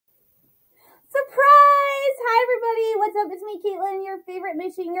everybody, what's up? It's me, Caitlin, your favorite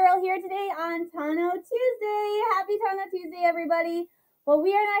mission girl, here today on Tano Tuesday. Happy Tano Tuesday, everybody. Well,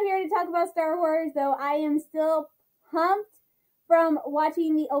 we are not here to talk about Star Wars, though I am still pumped from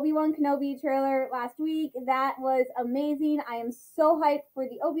watching the Obi-Wan Kenobi trailer last week. That was amazing. I am so hyped for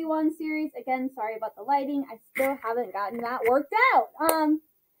the Obi-Wan series. Again, sorry about the lighting. I still haven't gotten that worked out.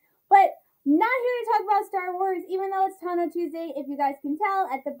 But not here to talk about Star Wars, even though it's Tano Tuesday. If you guys can tell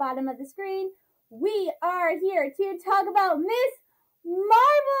at the bottom of the screen, we are here to talk about Miss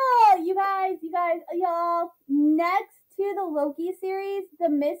Marvel. Y'all, next to the Loki series, the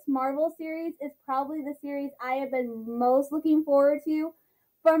Miss Marvel series is probably the series I have been most looking forward to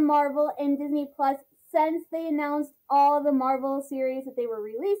from Marvel and Disney Plus since they announced all the Marvel series that they were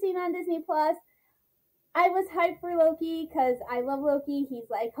releasing on Disney Plus. I was hyped for Loki because I love Loki.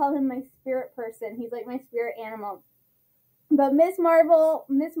 I call him my spirit person. He's like my spirit animal. But Miss Marvel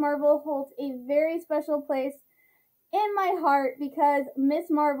holds a very special place in my heart because Miss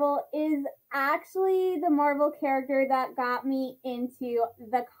Marvel is actually the Marvel character that got me into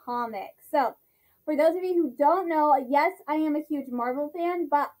the comics. So, for those of you who don't know, yes, I am a huge Marvel fan,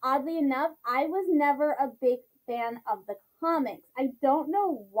 but oddly enough, I was never a big fan of the comics. I don't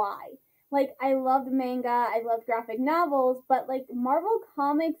know why. I loved manga, I loved graphic novels, but Marvel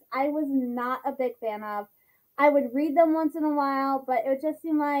comics, I was not a big fan of. I would read them once in a while, but it just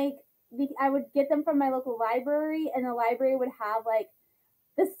seemed like I would get them from my local library, and the library would have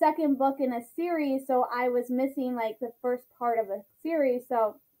the second book in a series, so I was missing the first part of a series,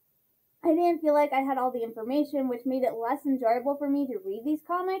 so I didn't feel like I had all the information, which made it less enjoyable for me to read these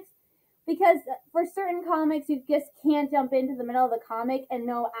comics, because for certain comics, you just can't jump into the middle of the comic and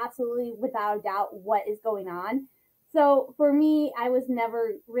know absolutely without a doubt what is going on. So for me, I was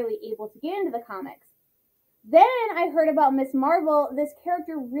never really able to get into the comics. Then I heard about Miss Marvel. This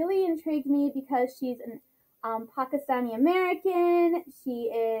character really intrigued me because she's an Pakistani American. She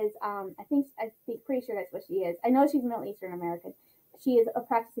is, pretty sure that's what she is. I know she's Middle Eastern American. She is a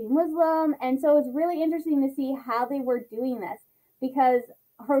practicing Muslim, and so it's really interesting to see how they were doing this because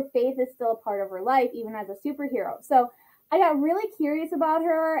her faith is still a part of her life, even as a superhero. So I got really curious about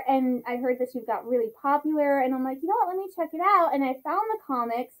her, and I heard that she got really popular, and I'm like, you know what, let me check it out. And I found the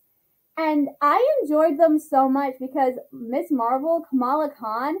comics, and I enjoyed them so much because Miss Marvel, Kamala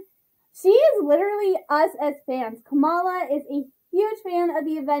Khan, she is literally us as fans. Kamala is a huge fan of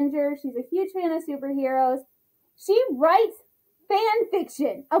the Avengers. She's a huge fan of superheroes. She writes fan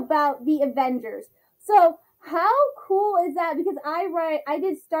fiction about the Avengers. So how cool is that? Because I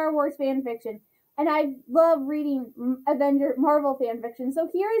did Star Wars fan fiction, and I love reading Marvel fan fiction. So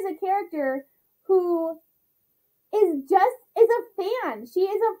here is a character who is a fan. She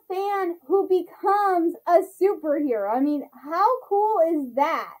is a fan who becomes a superhero. I mean, how cool is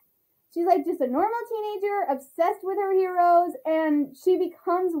that? She's just a normal teenager obsessed with her heroes, and she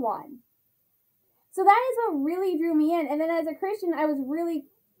becomes one. So that is what really drew me in. And then as a Christian, I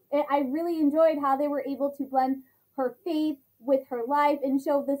really enjoyed how they were able to blend her faith with her life and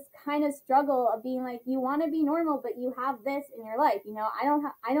show this kind of struggle of being you want to be normal, but you have this in your life.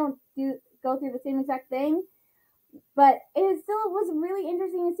 I don't go through the same exact thing, but it still was really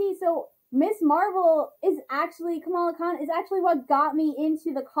interesting to see. So Miss Marvel Kamala Khan is actually what got me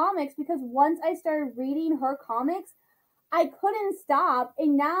into the comics, because once I started reading her comics, I couldn't stop,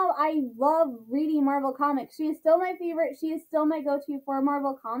 and now I love reading Marvel comics. She is still my favorite. She is still my go-to for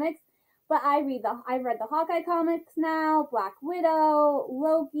Marvel comics, but I've read the Hawkeye comics now, Black Widow,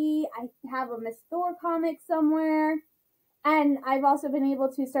 Loki. I have a Miss Thor comic somewhere. And I've also been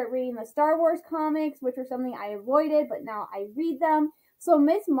able to start reading the Star Wars comics, which are something I avoided, but now I read them. So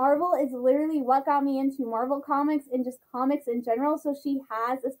Miss Marvel is literally what got me into Marvel comics and just comics in general. So she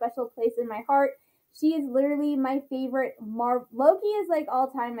has a special place in my heart. She is literally my favorite Loki is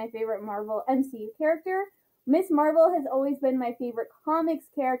all time my favorite Marvel MCU character. Miss Marvel has always been my favorite comics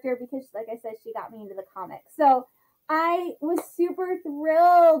character because, like I said, she got me into the comics. So I was super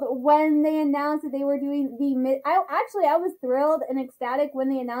thrilled when they announced that they were doing I was thrilled and ecstatic when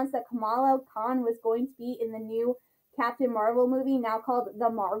they announced that Kamala Khan was going to be in the new Captain Marvel movie, now called The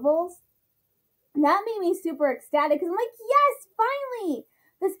Marvels. That made me super ecstatic because I'm like, yes, finally!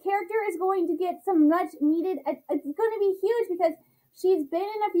 This character is going to get some much needed. It's going to be huge because she's been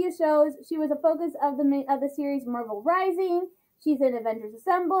in a few shows. She was a focus of the series Marvel Rising. She's in Avengers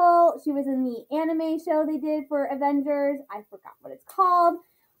Assemble. She was in the anime show they did for Avengers. I forgot what it's called.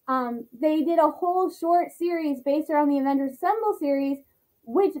 They did a whole short series based around the Avengers Assemble series,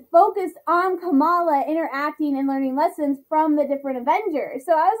 which focused on Kamala interacting and learning lessons from the different Avengers.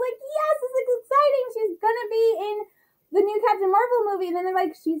 So I was like, yes, this is exciting. She's going to be in the new Captain Marvel movie. And then they're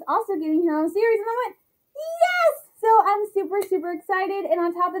like, she's also getting her own series. And I went, Yes! So I'm super, super excited. And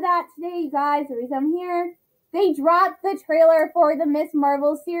on top of that, today, you guys, the reason I'm here, they dropped the trailer for the Ms.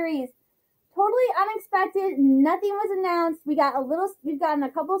 Marvel series. Totally unexpected. Nothing was announced. We've gotten a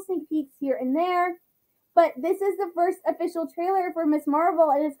couple sneak peeks here and there. But this is the first official trailer for Ms.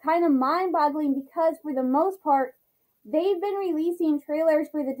 Marvel, and it's kind of mind-boggling because for the most part, they've been releasing trailers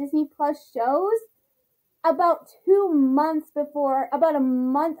for the Disney Plus shows about a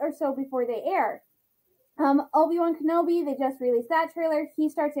month or so before they air. Obi-Wan Kenobi, they just released that trailer. He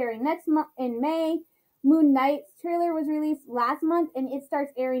starts airing next month in May. Moon Knight's trailer was released last month, and it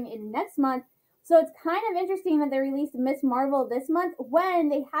starts airing in next month. So it's kind of interesting that they released Ms. Marvel this month when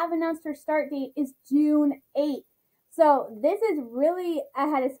they have announced her start date is June 8th. So this is really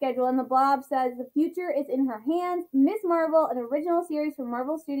ahead of schedule, and the blog says the future is in her hands. Ms. Marvel, an original series from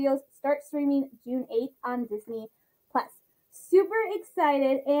Marvel Studios, starts streaming June 8th on Disney Plus. Super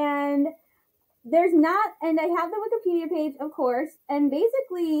excited, and I have the Wikipedia page, of course, and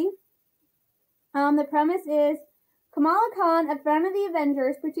basically, the premise is Kamala Khan, a friend of the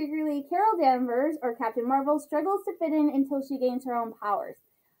Avengers, particularly Carol Danvers, or Captain Marvel, struggles to fit in until she gains her own powers.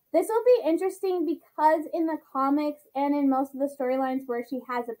 This will be interesting because in the comics and in most of the storylines where she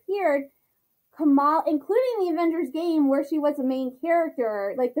has appeared, Kamala, including the Avengers game where she was the main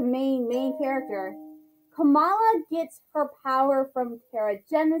character, like the main character, Kamala gets her power from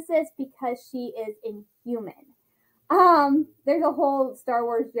Terrigenesis because she is inhuman. There's a whole Star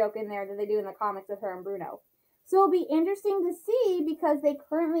Wars joke in there that they do in the comics with her and Bruno. So it'll be interesting to see because they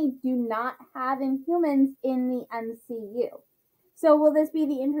currently do not have Inhumans in the MCU. So will this be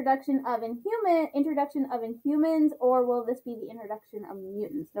the introduction of Inhumans, or will this be the introduction of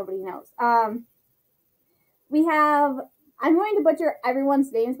mutants? Nobody knows. I'm going to butcher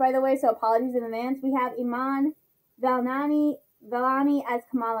everyone's names, by the way, so apologies in advance. We have Iman Vellani as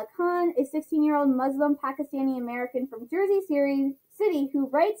Kamala Khan, a 16-year-old Muslim Pakistani American from Jersey City who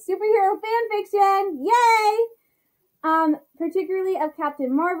writes superhero fan fiction. Yay! Particularly of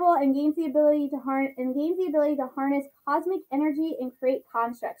Captain Marvel, and gains the ability to harness cosmic energy and create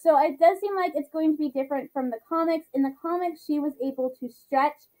constructs. So it does seem like it's going to be different from the comics. In the comics, she was able to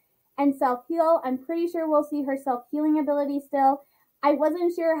stretch and self-heal. I'm pretty sure we'll see her self-healing ability still. I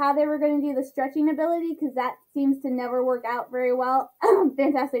wasn't sure how they were going to do the stretching ability because that seems to never work out very well.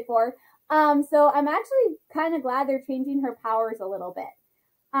 Fantastic Four. So I'm actually kind of glad they're changing her powers a little bit.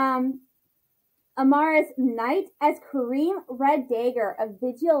 Amaris Knight as Kareem Red Dagger, a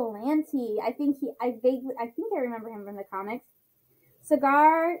vigilante. I think I remember him from the comics.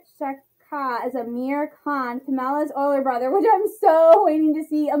 Sagar Shakka as Amir Khan, Kamala's older brother, which I'm so waiting to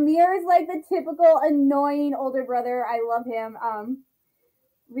see. Amir is like the typical annoying older brother. I love him.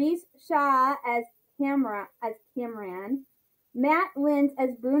 Reese Shah as Cameron. Matt Lintz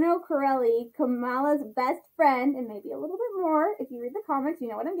as Bruno Corelli, Kamala's best friend, and maybe a little bit more. If you read the comics, you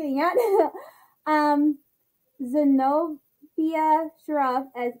know what I'm getting at. Zenobia Sharaf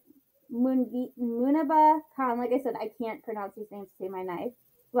as Munaba Khan. Like I said, I can't pronounce these names to save my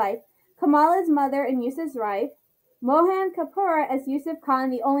life. Kamala's mother and Yusuf's wife. Mohan Kapoor as Yusuf Khan,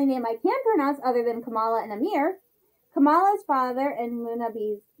 the only name I can pronounce other than Kamala and Amir. Kamala's father and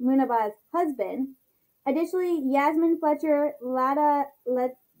Munaba's husband. Additionally, Yasmin Fletcher, Lata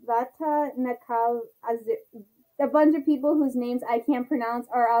Nakal, a bunch of people whose names I can't pronounce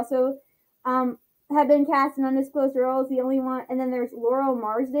are also have been cast in undisclosed roles. The only one, and then there's Laurel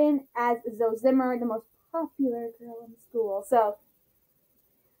Marsden as Zoe Zimmer, the most popular girl in school. So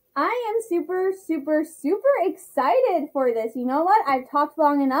I am super, super, super excited for this. You know what? I've talked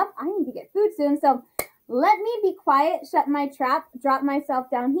long enough. I need to get food soon. So let me be quiet, shut my trap, drop myself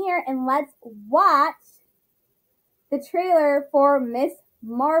down here, and let's watch the trailer for Ms.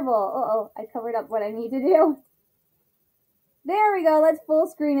 Marvel. I covered up what I need to do. There we go. Let's full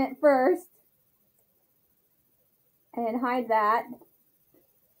screen it first. And hide that.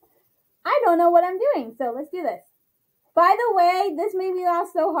 I don't know what I'm doing, so let's do this. By the way, this made me laugh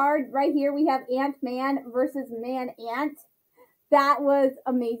so hard. Right here we have Ant-Man versus Man-Ant. That was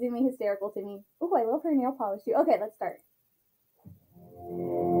amazingly hysterical to me. Oh, I love her nail polish too. Okay, let's start.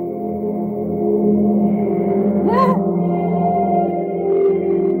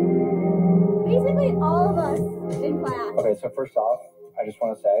 Basically all of us in class. Okay, so first off, I just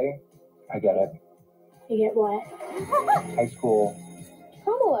want to say, I get it. You get what? High school.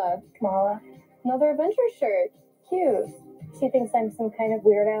 Kamala. Another Avengers shirt. Cute. She thinks I'm some kind of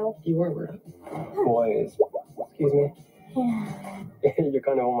weirdo. You were weird. Boys. Excuse me. Yeah. You're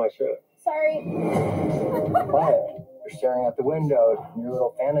kind of on my shirt. Sorry. What? You're staring out the window in your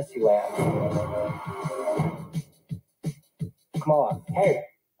little fantasy land. Kamala, hey,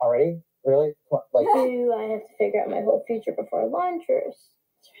 already? Really? Come on, like, Do I have to figure out my whole future before lunch, or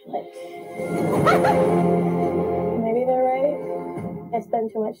like, maybe they're right? I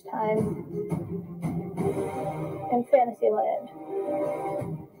spend too much time in Fantasyland.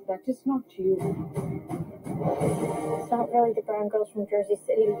 That just knocked you. It's not really the brown girls from Jersey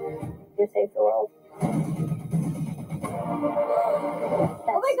City who save the world. That's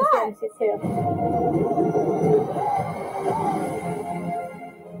Oh my God! Fantasy too.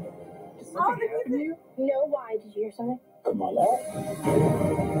 Did something happen to you? No, why? Did you hear something? come on out.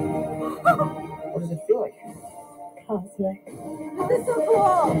 What does it feel like? Cosmic. This is so cool.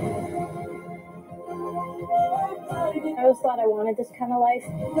 I always thought I wanted this kind of life,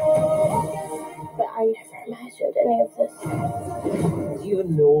 but I never imagined any of this. Do you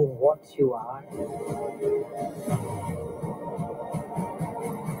know what you are? I'm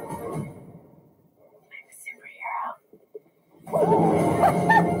a superhero.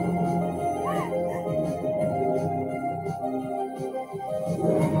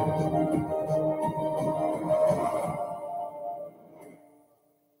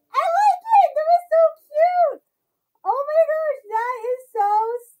 I like it. That was so cute. Oh my gosh, that is so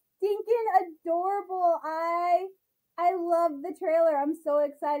stinking adorable. I love the trailer. I'm so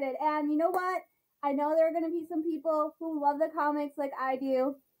excited. And you know what? I know there are going to be some people who love the comics like I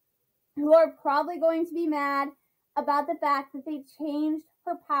do, who are probably going to be mad about the fact that they changed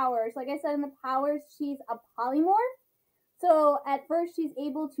her powers. Like I said in the powers, she's a polymorph. So at first she's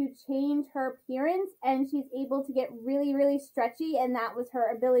able to change her appearance and she's able to get really, really stretchy, and that was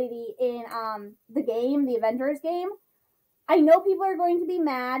her ability in the game, the Avengers game. I know people are going to be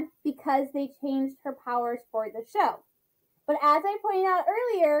mad because they changed her powers for the show. But as I pointed out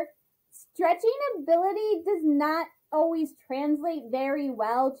earlier, stretching ability does not always translate very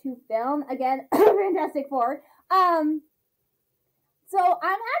well to film. Again, Fantastic Four. So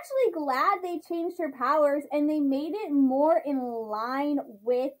I'm actually glad they changed her powers and they made it more in line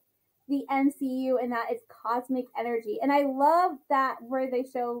with the MCU, and that it's cosmic energy. And I love that where they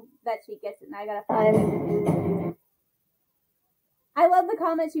show that she gets it. And I gotta find it. I love the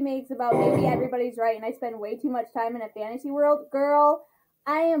comment she makes about maybe everybody's right and I spend way too much time in a fantasy world. Girl,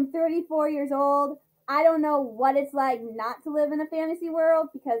 I am 34 years old. I don't know what it's like not to live in a fantasy world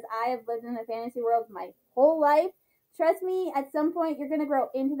because I have lived in a fantasy world my whole life. Trust me, at some point you're going to grow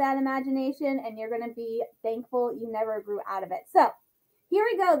into that imagination and you're going to be thankful you never grew out of it. So, here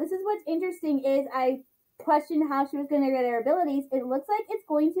we go. This is what's interesting is I questioned how she was going to get her abilities. It looks like it's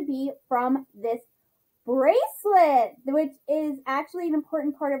going to be from this bracelet, which is actually an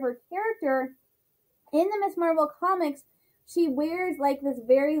important part of her character. In the Ms. Marvel comics, she wears like this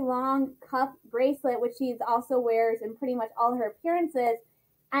very long cuff bracelet, which she also wears in pretty much all her appearances.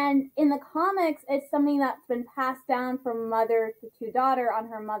 And in the comics, it's something that's been passed down from mother to daughter on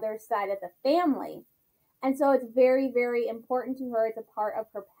her mother's side of the family. And so it's very, very important to her. It's a part of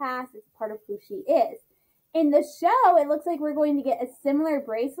her past. It's part of who she is. In the show, it looks like we're going to get a similar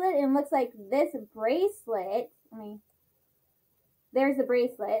bracelet. And it looks like this bracelet, there's the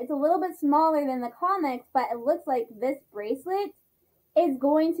bracelet. It's a little bit smaller than the comics, but it looks like this bracelet is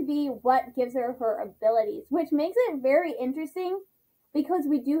going to be what gives her her abilities, which makes it very interesting because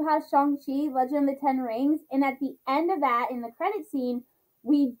we do have Shang-Chi, Legend of the Ten Rings, and at the end of that, in the credit scene,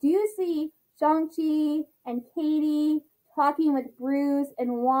 we do see Shang-Chi and Katie talking with Bruce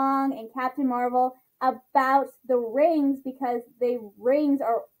and Wong and Captain Marvel about the rings because the rings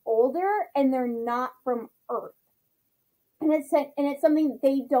are older and they're not from Earth. And it's something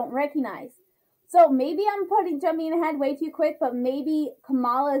they don't recognize. So maybe I'm jumping ahead way too quick, but maybe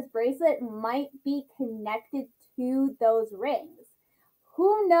Kamala's bracelet might be connected to those rings.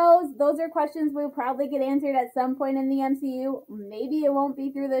 Who knows? Those are questions we'll probably get answered at some point in the MCU. Maybe it won't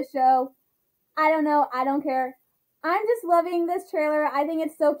be through this show. I don't know. I don't care. I'm just loving this trailer. I think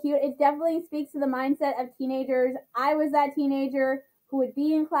it's so cute. It definitely speaks to the mindset of teenagers. I was that teenager who would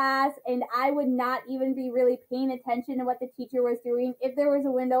be in class and I would not even be really paying attention to what the teacher was doing. If there was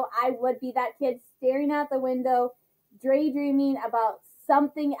a window, I would be that kid staring out the window, daydreaming about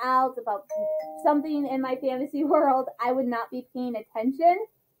something else, about something in my fantasy world. I would not be paying attention.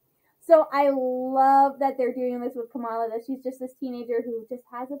 So I love that they're doing this with Kamala, that she's just this teenager who just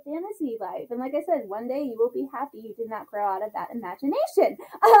has a fantasy life. And like I said, one day you will be happy you did not grow out of that imagination.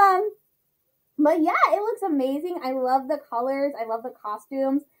 But yeah, it looks amazing. I love the colors. I love the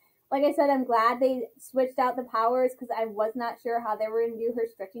costumes. Like I said, I'm glad they switched out the powers because I was not sure how they were going to do her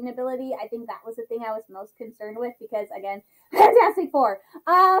stretching ability. I think that was the thing I was most concerned with because, again, Fantastic Four.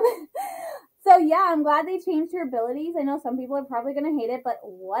 So yeah, I'm glad they changed her abilities. I know some people are probably going to hate it, but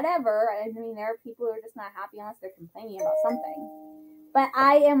whatever. I mean, there are people who are just not happy unless they're complaining about something. But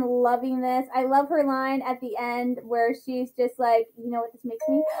I am loving this. I love her line at the end where she's just like, you know what this makes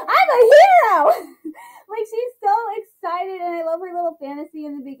me? I'm a hero! Like, she's so excited, and I love her little fantasy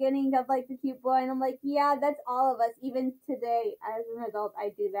in the beginning of, like, the cute boy, and I'm like, yeah, that's all of us. Even today, as an adult,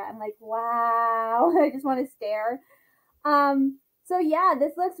 I do that. I'm like, wow. I just want to stare. So yeah,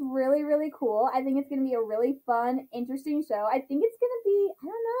 this looks really, really cool. I think it's going to be a really fun, interesting show. I think it's going to be, I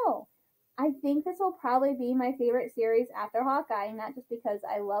don't know. I think this will probably be my favorite series after Hawkeye, not just because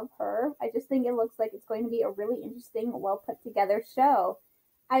I love her. I just think it looks like it's going to be a really interesting, well put together show.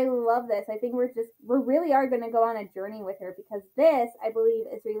 I love this. I think we really are going to go on a journey with her, because this, I believe,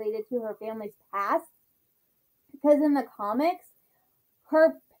 is related to her family's past. Because in the comics,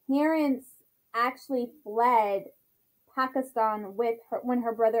 her parents actually fled Pakistan with her when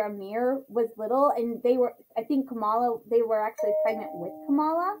her brother Amir was little, and they were actually pregnant with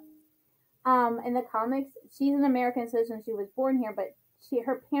Kamala. In the comics, she's an American citizen. She was born here, but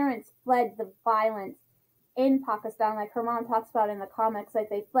her parents fled the violence in Pakistan, like her mom talks about in the comics. Like,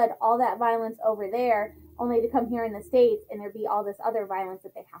 they fled all that violence over there, only to come here in the States, and there be all this other violence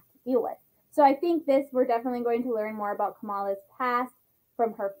that they have to deal with. So I think we're definitely going to learn more about Kamala's past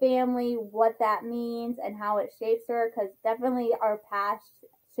from her family, what that means, and how it shapes her, because definitely our past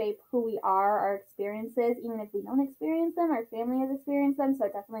shape who we are, our experiences, even if we don't experience them, our family has experienced them, so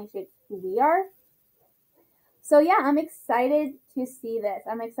it definitely shapes who we are. So yeah, I'm excited to see this.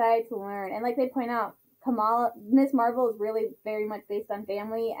 I'm excited to learn. And like they point out, Miss Marvel is really very much based on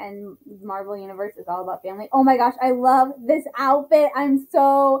family, and Marvel Universe is all about family. Oh my gosh, I love this outfit. I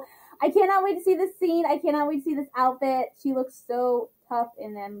cannot wait to see this scene. I cannot wait to see this outfit. She looks so tough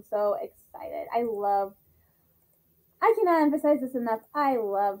and I'm so excited. I cannot emphasize this enough. I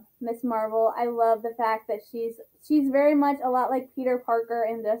love Miss Marvel. I love the fact that she's very much a lot like Peter Parker,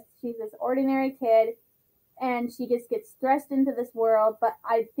 and she's this ordinary kid, and she just gets thrust into this world. But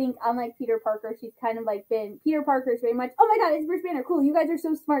I think, unlike Peter Parker, she's kind of like Peter Parker is very much, oh my god, it's Bruce Banner, cool, you guys are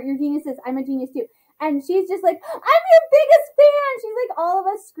so smart, you're geniuses, I'm a genius too. And she's just like, I'm your biggest fan. She's like all of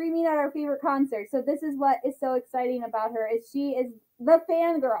us screaming at our favorite concert. So this is what is so exciting about her, is she is the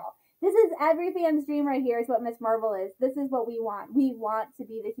fangirl. This is every fan's dream right here, is what Miss Marvel is. This is what we want. We want to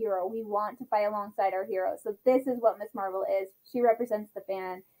be the hero. We want to fight alongside our heroes. So this is what Miss Marvel is. She represents the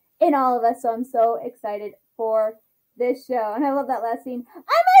fan in all of us. So I'm so excited for this show. And I love that last scene. I'm a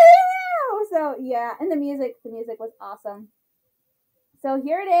hero! So yeah, and the music was awesome. So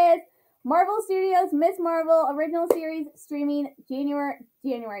here it is. Marvel Studios Miss Marvel original series streaming June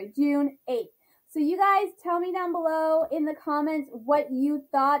 8th. So you guys tell me down below in the comments what you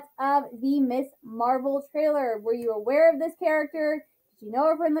thought of the Miss Marvel trailer. Were you aware of this character? Did you know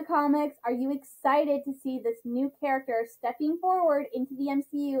her from the comics? Are you excited to see this new character stepping forward into the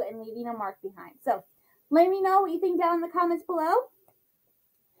MCU and leaving a mark behind? So let me know what you think down in the comments below.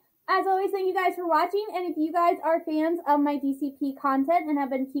 As always, thank you guys for watching, and if you guys are fans of my DCP content and have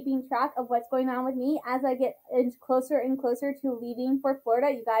been keeping track of what's going on with me as I get closer and closer to leaving for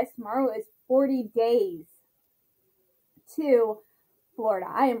Florida, you guys, tomorrow is 40 days to Florida.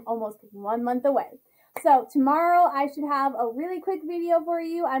 I am almost 1 month away. So tomorrow I should have a really quick video for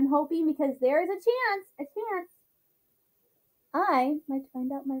you. I'm hoping, because there is a chance I might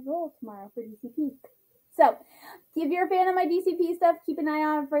find out my role tomorrow for DCP. So, if you're a fan of my DCP stuff, keep an eye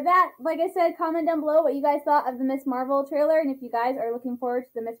out for that. Like I said, comment down below what you guys thought of the Miss Marvel trailer, and if you guys are looking forward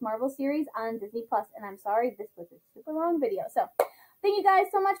to the Miss Marvel series on Disney+. And I'm sorry, this was a super long video. So, thank you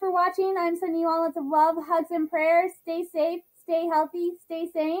guys so much for watching. I'm sending you all lots of love, hugs, and prayers. Stay safe, stay healthy, stay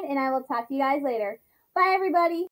sane, and I will talk to you guys later. Bye, everybody.